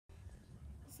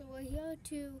So we're here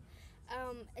to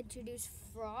introduce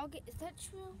Frog. Is that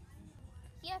true?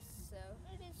 Yes, so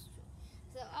it is true.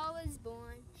 So I was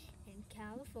born in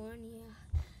California,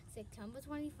 September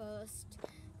 21st,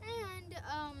 and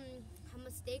a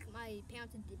mistake. My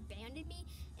parents abandoned me,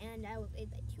 and I was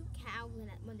ate like two cows. And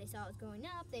when they saw I was growing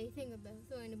up, they think about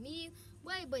throwing to me.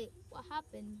 Wait, what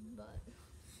happened? But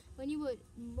when you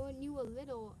were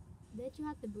little, did you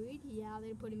have to breathe? Yeah,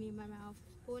 they put me in my mouth.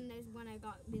 But when I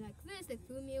got me like this, they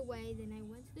threw me away. Then I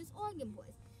went to this Oregon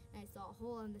place. And I saw a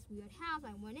hole in this weird house.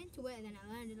 I went into it, and then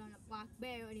I landed on a black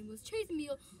bear, and he was chasing me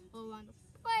all around the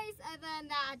place. And then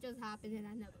that just happened, and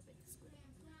I've never been to school.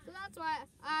 So that's why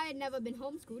I've never been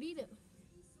homeschooled either.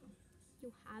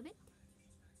 You haven't?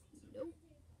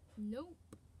 Nope.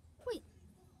 Wait,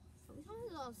 are we talking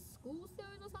about a school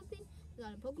series or something? We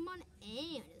got a Pokemon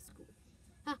and a school.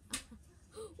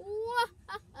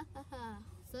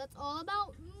 So that's all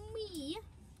about me.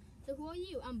 So who are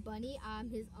you? I'm Bunny. I'm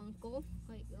his uncle.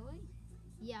 Wait, really?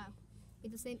 Yeah, we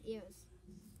have the same ears.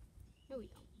 No, we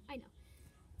don't. I know.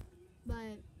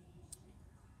 But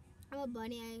I'm a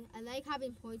bunny. I like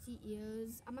having pointy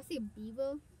ears. I'm actually a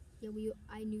beaver. Yeah,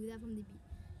 I knew that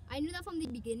from the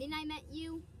beginning I met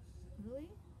you. Really?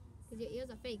 Because your ears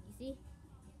are fake, you see?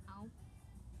 Ow.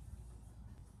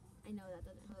 I know that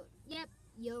doesn't hurt. Yep,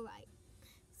 you're right.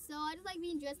 So I just like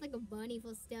being dressed like a bunny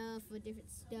for different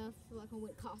stuff, so I can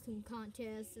win costume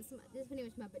contests. This is pretty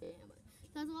much my banana.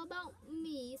 So that's all about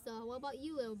me. So what about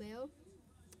you, little bear?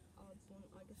 I was born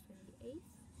August 28th,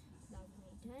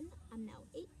 2010. I'm now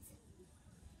 8.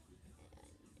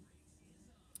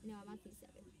 And no, I'm actually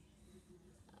 7.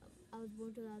 I was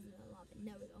born 2011.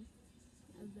 There we go.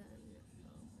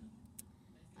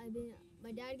 And then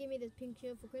my dad gave me this pink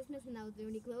shirt for Christmas, and that was the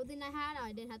only clothing I had.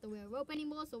 I didn't have to wear a rope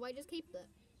anymore, so I just kept it.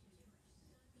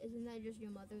 Isn't that just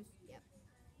your mother's? Yep.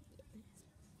 Yeah.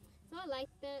 So I like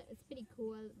that. It's pretty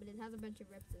cool, but it has a bunch of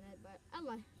rips in it. But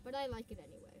I like it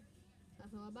anyway. So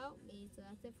that's all about me. So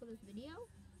that's it for this video.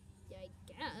 Yeah, I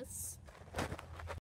guess.